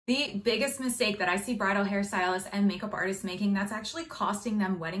The biggest mistake that I see bridal hairstylists and makeup artists making that's actually costing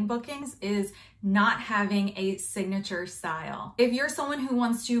them wedding bookings is not having a signature style. If you're someone who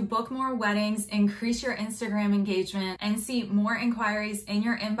wants to book more weddings, increase your Instagram engagement, and see more inquiries in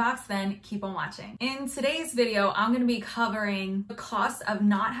your inbox, then keep on watching. In today's video, I'm gonna be covering the cost of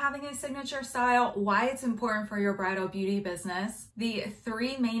not having a signature style, why it's important for your bridal beauty business, the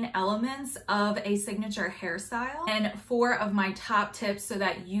 3 main elements of a signature hairstyle, and 4 of my top tips so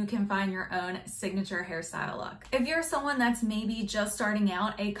that you can find your own signature hairstyle look. If you're someone that's maybe just starting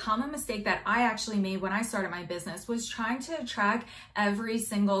out, a common mistake that I actually made when I started my business was trying to attract every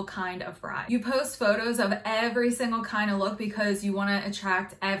single kind of bride. You post photos of every single kind of look because you want to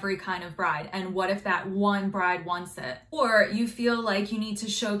attract every kind of bride. And what if that one bride wants it? Or you feel like you need to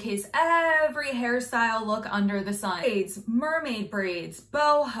showcase every hairstyle look under the sun. Braids, mermaid braids,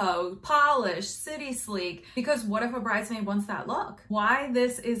 boho, polished, city sleek, because what if a bridesmaid wants that look? Why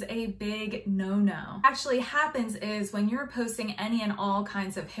this is a big no-no. What actually happens is when you're posting any and all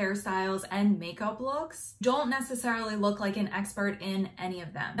kinds of hairstyles and makeup looks, don't necessarily look like an expert in any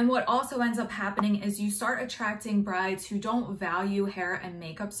of them. And what also ends up happening is you start attracting brides who don't value hair and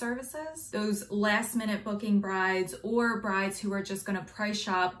makeup services, those last minute booking brides, or brides who are just gonna price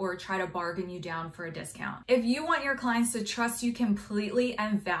shop or try to bargain you down for a discount. If you want your clients to trust you completely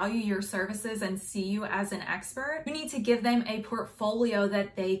and value your services and see you as an expert, you need to give them a portfolio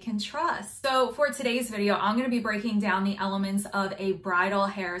that they can trust. So for today's video, I'm gonna be breaking down the elements of a bridal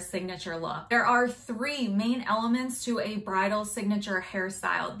hair signature look. There are 3 main elements to a bridal signature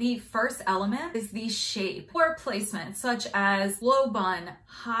hairstyle. The first element is the shape or placement, such as low bun,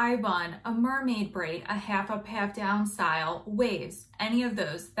 high bun, a mermaid braid, a half up, half down style, waves, any of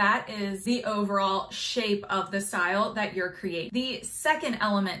those. That is the overall shape of the style that you're creating. The second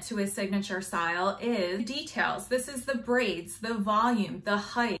element to a signature style is details. This is the braids, the volume, the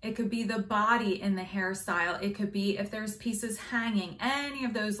height. It could be the body in the hairstyle. It could be if there's pieces hanging, any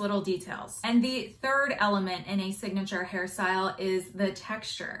of those little details. And the third element in a signature hairstyle is the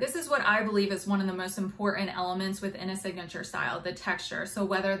texture. This is what I believe is one of the most important elements within a signature style, the texture. So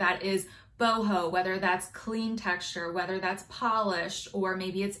whether that is boho, whether that's clean texture, whether that's polished, or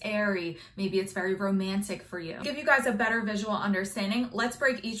maybe it's airy, maybe it's very romantic for you. To give you guys a better visual understanding, let's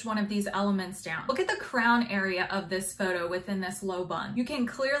break each one of these elements down. Look at the crown area of this photo within this low bun. You can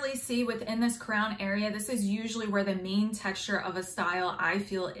clearly see within this crown area, this is usually where the main texture of a style I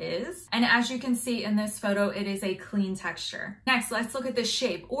feel is. And as you can see in this photo, it is a clean texture. Next, let's look at the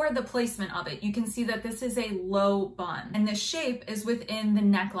shape or the placement of it. You can see that this is a low bun, and the shape is within the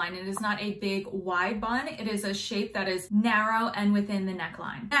neckline. It is not a big wide bun. It is a shape that is narrow and within the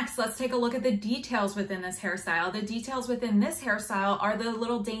neckline. Next, let's take a look at the details within this hairstyle. The details within this hairstyle are the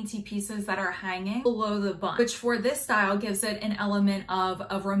little dainty pieces that are hanging below the bun, which for this style gives it an element of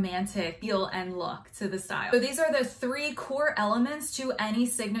a romantic feel and look to the style. So these are the 3 core elements to any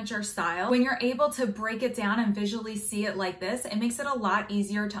signature style. When you're able to break it down and visually see it like this, it makes it a lot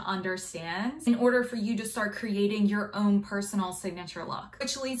easier to understand in order for you to start creating your own personal signature look.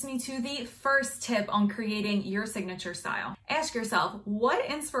 Which leads me to the first tip on creating your signature style. Ask yourself, what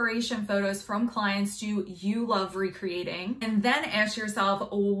inspiration photos from clients do you love recreating? And then ask yourself,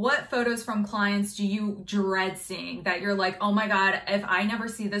 what photos from clients do you dread seeing that you're like, oh my God, if I never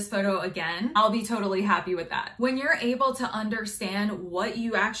see this photo again, I'll be totally happy with that. When you're able to understand what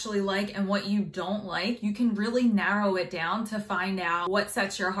you actually like and what you don't like, you can really narrow it down to find out what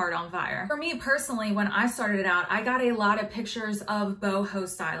sets your heart on fire. For me personally, when I started out, I got a lot of pictures of boho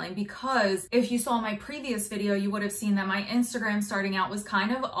styling because if you saw my previous video, you would have seen that my Instagram starting out was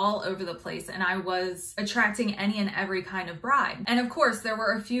kind of all over the place and I was attracting any and every kind of bride. And of course, there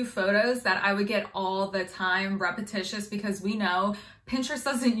were a few photos that I would get all the time repetitious because we know Pinterest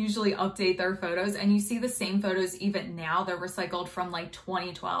doesn't usually update their photos, and you see the same photos even now. They're recycled from like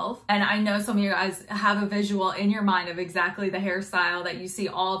 2012. And I know some of you guys have a visual in your mind of exactly the hairstyle that you see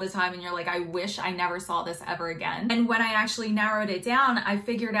all the time and you're like, I wish I never saw this ever again. And when I actually narrowed it down, I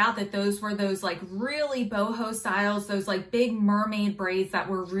figured out that those were those like really boho styles, those like big mermaid braids that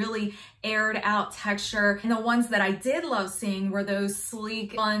were really aired out texture. And the ones that I did love seeing were those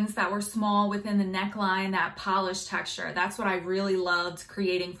sleek buns that were small within the neckline, that polished texture. That's what I really loved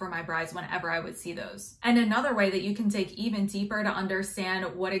creating for my brides whenever I would see those. And another way that you can dig even deeper to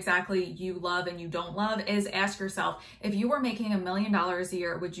understand what exactly you love and you don't love is ask yourself, if you were making $1 million a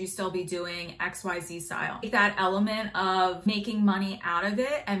year, would you still be doing XYZ style? Take that element of making money out of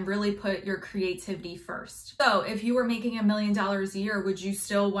it and really put your creativity first. So if you were making $1 million a year, would you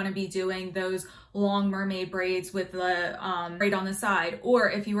still want to be doing those long mermaid braids with the braid on the side? Or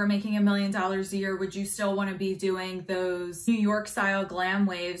if you were making $1 million a year, would you still want to be doing those New York style style glam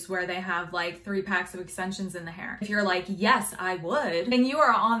waves where they have like 3 packs of extensions in the hair? If you're like, yes, I would, then you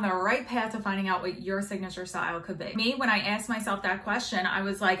are on the right path to finding out what your signature style could be. Me, when I asked myself that question, I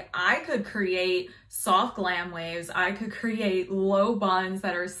was like, I could create soft glam waves. I could create low buns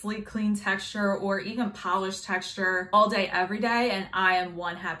that are sleek, clean texture, or even polished texture all day, every day, and I am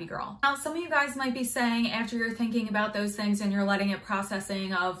one happy girl. Now, some of you guys might be saying, after you're thinking about those things and you're letting it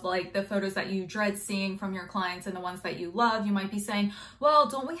processing of like the photos that you dread seeing from your clients and the ones that you love, you might be saying, well,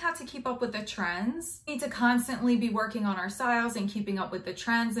 don't we have to keep up with the trends? We need to constantly be working on our styles and keeping up with the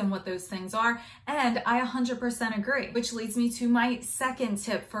trends and what those things are. And I 100% agree, which leads me to my second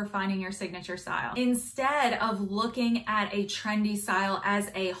tip for finding your signature style. Instead of looking at a trendy style as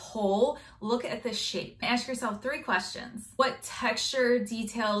a whole, look at the shape. Ask yourself 3 questions. What texture,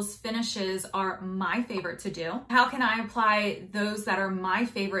 details, finishes are my favorite to do? How can I apply those that are my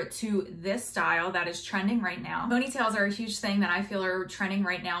favorite to this style that is trending right now? Ponytails are a huge thing that I feel are trending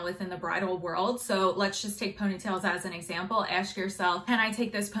right now within the bridal world. So let's just take ponytails as an example. Ask yourself, can I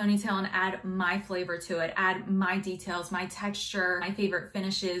take this ponytail and add my flavor to it? Add my details, my texture, my favorite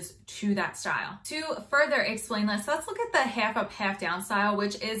finishes to that style. To further explain this, let's look at the half up, half down style,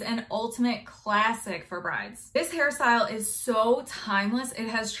 which is an ultimate classic for brides. This hairstyle is so timeless. It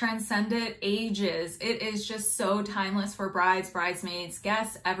has transcended ages. It is just so timeless for brides, bridesmaids,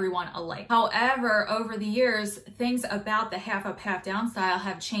 guests, everyone alike. However, over the years, things about the half up, half down style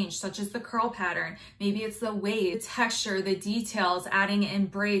have changed, such as the curl pattern. Maybe it's the wave, the texture, the details, adding in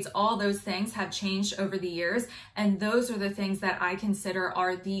braids, all those things have changed over the years. And those are the things that I consider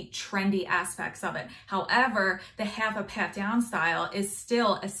are the trendy aspects of it. However, the half up, half down style is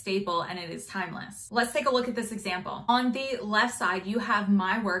still a staple and it is timeless. Let's take a look at this example. On the left side, you have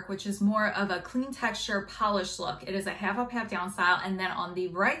my work, which is more of a clean texture, polished look. It is a half up, half down style. And then on the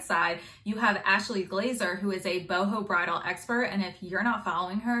right side, you have Ashley Glazer, who is a boho bridal expert. And if you're not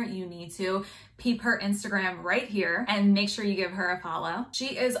following her, you need to. Peep her Instagram right here and make sure you give her a follow.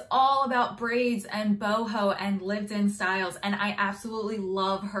 She is all about braids and boho and lived-in styles, and I absolutely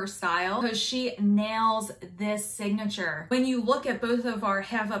love her style because she nails this signature. When you look at both of our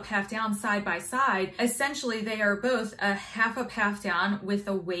half up, half down side by side, essentially they are both a half up, half down with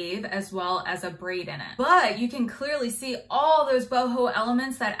a wave as well as a braid in it. But you can clearly see all those boho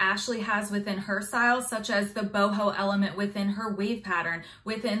elements that Ashley has within her style, such as the boho element within her wave pattern,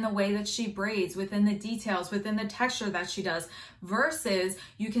 within the way that she braids, within the details, within the texture that she does, versus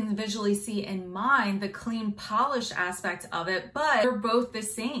you can visually see in mine the clean polished aspect of it, but they're both the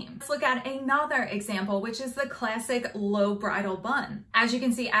same. Let's look at another example, which is the classic low bridal bun. As you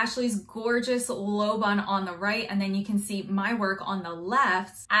can see, Ashley's gorgeous low bun on the right, and then you can see my work on the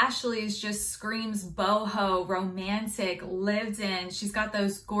left. Ashley's just screams boho, romantic, lived in. She's got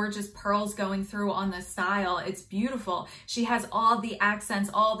those gorgeous pearls going through on the style. It's beautiful. She has all the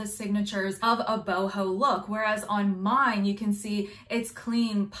accents, all the signatures of a boho look, whereas on mine you can see it's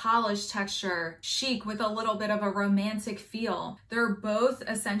clean, polished texture, chic with a little bit of a romantic feel. They're both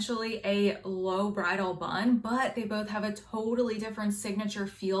essentially a low bridal bun, but they both have a totally different signature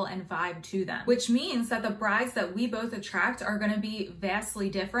feel and vibe to them, which means that the brides that we both attract are going to be vastly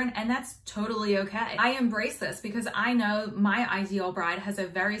different, and that's totally okay. I embrace this because I know my ideal bride has a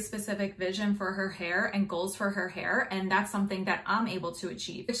very specific vision for her hair and goals for her hair, and that's something that I'm able to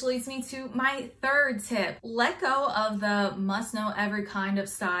achieve. Which leads me to my third tip. Let go of the must know every kind of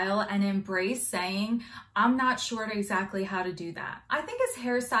style and embrace saying, I'm not sure exactly how to do that. I think as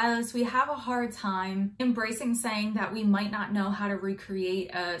hairstylists, we have a hard time embracing saying that we might not know how to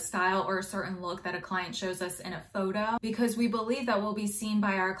recreate a style or a certain look that a client shows us in a photo, because we believe that we'll be seen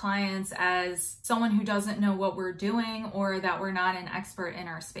by our clients as someone who doesn't know what we're doing or that we're not an expert in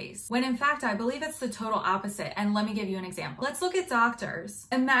our space. When in fact, I believe it's the total opposite. And let me give you an example. Let's look at doctors.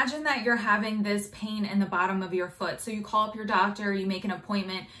 Imagine that you're having this pain in the bottom of your foot. So you call up your doctor, you make an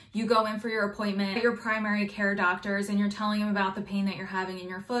appointment, you go in for your appointment at your primary care doctors, and you're telling him about the pain that you're having in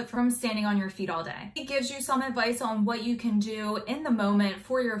your foot from standing on your feet all day. He gives you some advice on what you can do in the moment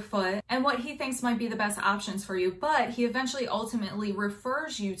for your foot and what he thinks might be the best options for you, but he eventually ultimately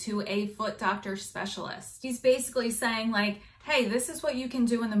refers you to a foot doctor specialist. He's basically saying like, hey, this is what you can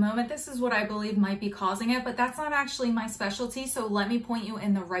do in the moment. This is what I believe might be causing it, but that's not actually my specialty, so let me point you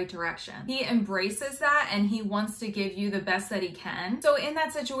in the right direction. He embraces that and he wants to give you the best that he can. So in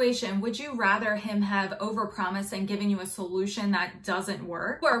that situation, would you rather him have overpromised and given you a solution that doesn't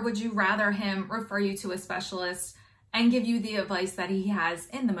work? Or would you rather him refer you to a specialist and give you the advice that he has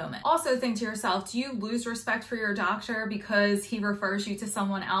in the moment? Also think to yourself, do you lose respect for your doctor because he refers you to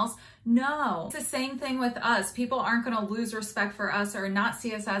someone else? No. It's the same thing with us. People aren't going to lose respect for us or not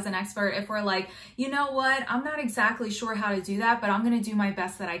see us as an expert if we're like, you know what, I'm not exactly sure how to do that, but I'm going to do my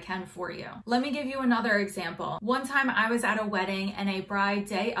best that I can for you. Let me give you another example. One time I was at a wedding and a bride,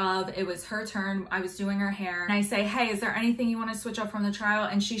 day of, it was her turn, I was doing her hair, and I say, hey, is there anything you want to switch up from the trial?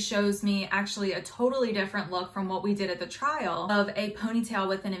 And she shows me actually a totally different look from what we did at the trial of a ponytail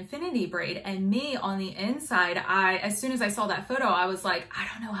with an infinity braid. And me on the inside, as soon as I saw that photo, I was like, I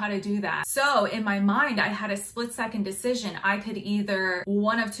don't know how to do that. So in my mind, I had a split-second decision. I could either,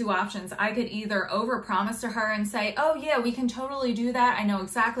 one of two options, I could either overpromise to her and say, oh yeah, we can totally do that. I know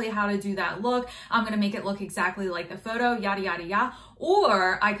exactly how to do that look. I'm gonna make it look exactly like the photo, yada, yada, yada.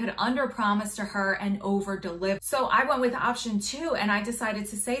 Or I could underpromise to her and over-deliver. So I went with option 2, and I decided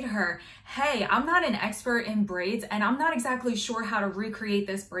to say to her, hey, I'm not an expert in braids and I'm not exactly sure how to recreate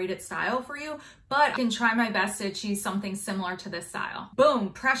this braided style for you, but I can try my best to achieve something similar to this style.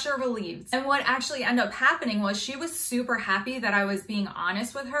 Boom, pressure relieved. And what actually ended up happening was she was super happy that I was being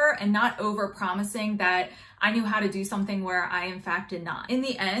honest with her and not over-promising that I knew how to do something where I in fact did not. In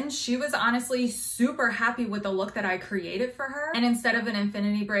the end, she was honestly super happy with the look that I created for her. And instead of an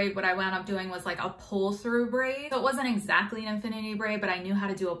infinity braid, what I wound up doing was like a pull-through braid. So it wasn't exactly an infinity braid, but I knew how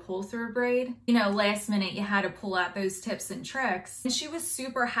to do a pull-through braid. You know, last minute you had to pull out those tips and tricks. And she was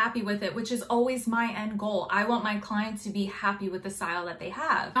super happy with it, which is always my end goal. I want my clients to be happy with the style that they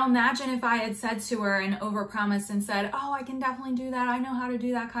have. Now imagine if I had said to her and overpromised and said, oh, I can definitely do that. I know how to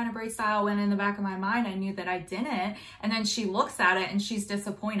do that kind of braid style, when in the back of my mind, I knew that I didn't, and then she looks at it and she's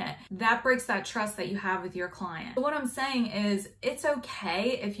disappointed. That breaks that trust that you have with your client. So what I'm saying is, it's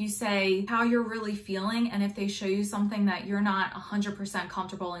okay if you say how you're really feeling, and if they show you something that you're not 100%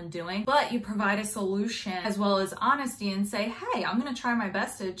 comfortable in doing, but you provide a solution as well as honesty and say, hey, I'm gonna try my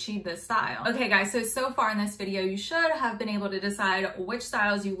best to achieve this style. Okay guys, so far in this video, you should have been able to decide which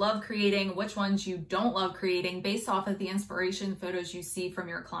styles you love creating, which ones you don't love creating based off of the inspiration photos you see from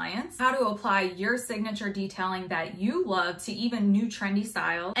your clients, how to apply your signature detailing that you love to even new trendy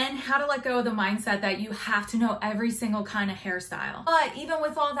styles, and how to let go of the mindset that you have to know every single kind of hairstyle. But even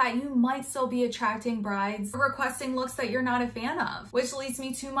with all that, you might still be attracting brides requesting looks that you're not a fan of, which leads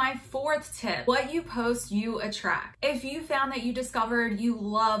me to my 4th tip. What you post, you attract. If you found that you discovered you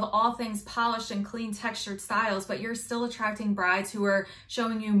love all things polished and clean textured styles, but you're still attracting brides who are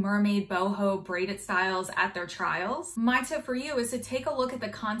showing you mermaid, boho, braided styles at their trials, my tip for you is to take a look at the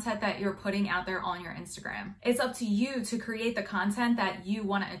content that you're putting out there on your Instagram. It's up to you to create the content that you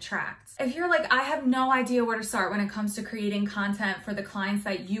want to attract. If you're like, I have no idea where to start when it comes to creating content for the clients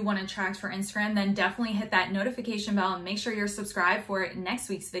that you want to attract for Instagram, then definitely hit that notification bell and make sure you're subscribed for next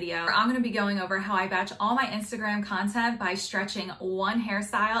week's video. I'm going to be going over how I batch all my Instagram content by stretching one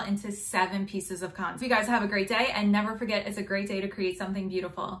hairstyle into 7 pieces of content. So you guys have a great day, and never forget, it's a great day to create something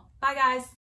beautiful. Bye guys.